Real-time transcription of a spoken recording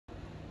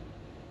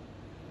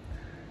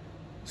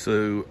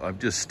So I've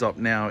just stopped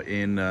now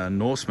in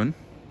Norseman,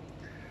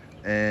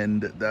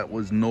 and that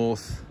was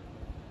north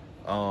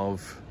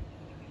of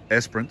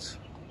Esperance.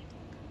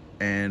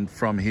 And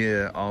from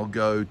here, I'll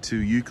go to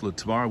Euclid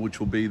tomorrow, which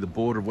will be the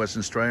border of Western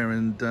Australia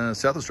and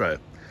South Australia.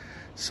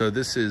 So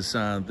this is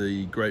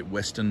the Great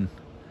Western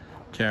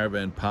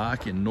Caravan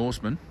Park in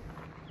Norseman,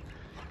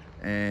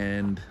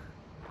 and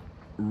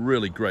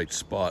really great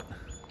spot.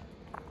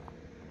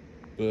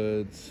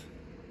 Birds.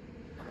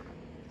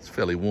 It's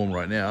fairly warm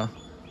right now,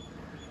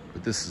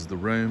 but this is the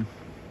room.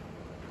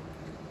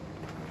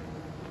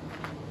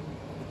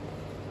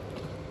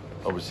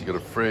 Obviously got a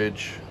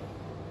fridge.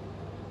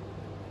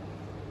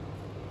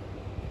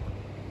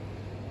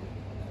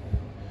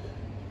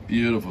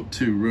 Beautiful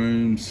 2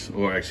 rooms,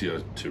 or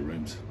actually 2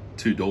 rooms,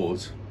 2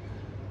 doors.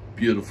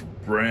 Beautiful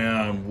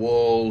brown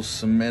walls,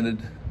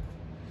 cemented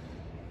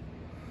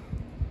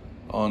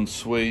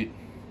ensuite.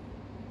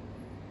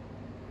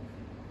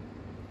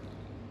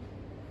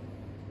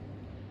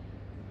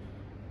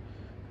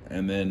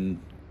 And then,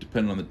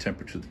 depending on the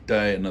temperature of the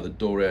day, another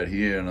door out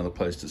here, another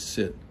place to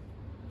sit.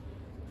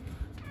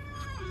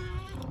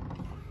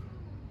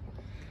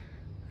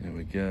 There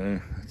we go,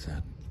 that's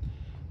at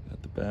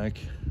the back.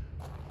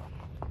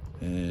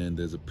 And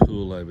there's a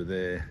pool over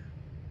there.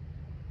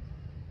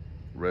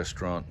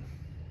 Restaurant.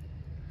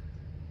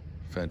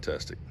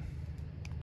 Fantastic.